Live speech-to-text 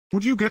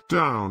Would you get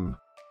down?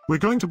 We're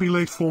going to be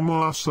late for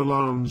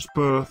Marcellin's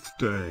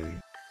birthday.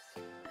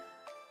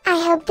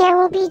 I hope there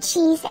will be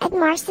cheese at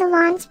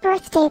Marcellin's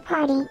birthday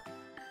party.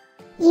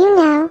 You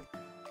know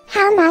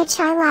how much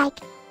I like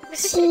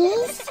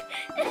cheese.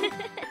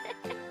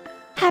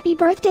 Happy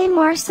birthday,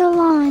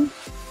 Marcellin.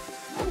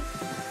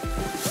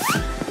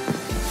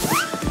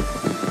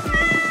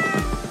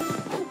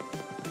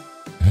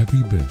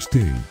 Happy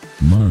birthday,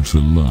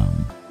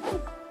 Marcellin.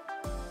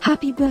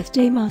 Happy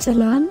birthday,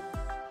 Marcellin.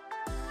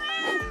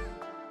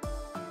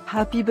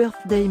 Happy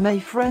birthday, my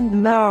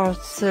friend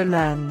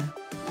Marcellin.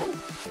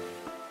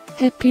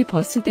 Happy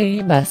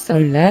birthday,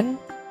 Marcellin.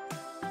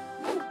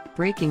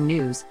 Breaking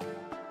news.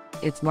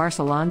 It's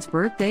Marcellin's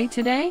birthday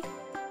today?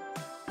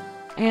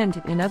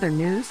 And in other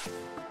news,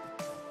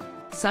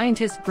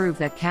 scientists prove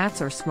that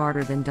cats are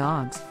smarter than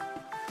dogs.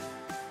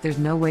 There's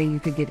no way you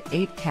could get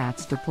 8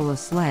 cats to pull a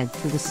sled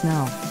through the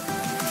snow.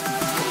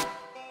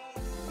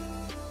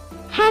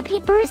 Happy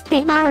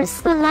birthday,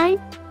 Marcellin.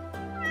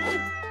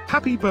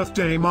 Happy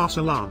birthday,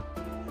 Marcellin.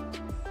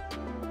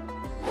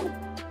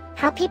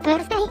 Happy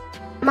birthday,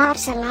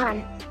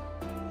 Marcellin.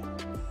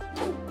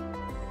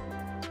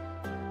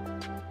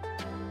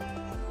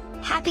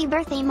 Happy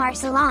birthday,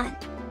 Marcellin.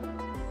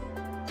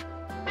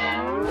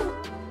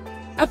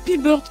 Happy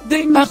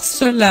birthday,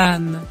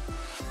 Marcellin.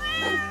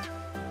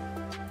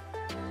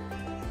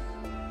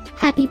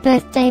 Happy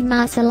birthday,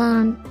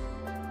 Marcellin.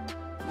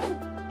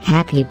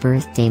 Happy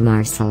birthday,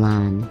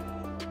 Marcellin.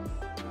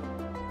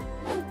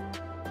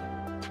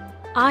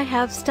 I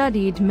have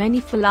studied many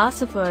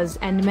philosophers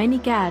and many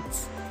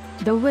cats.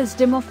 The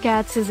wisdom of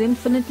cats is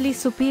infinitely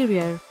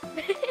superior.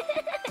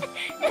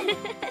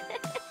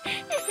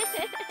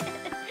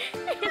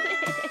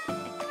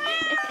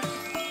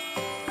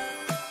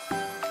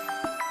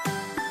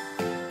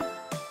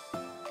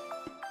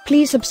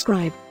 Please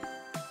subscribe,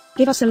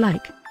 give us a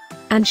like,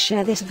 and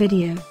share this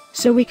video,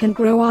 so we can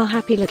grow our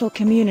happy little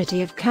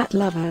community of cat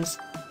lovers.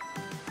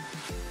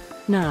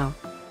 Now,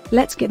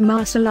 let's get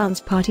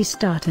Marcellin's party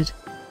started.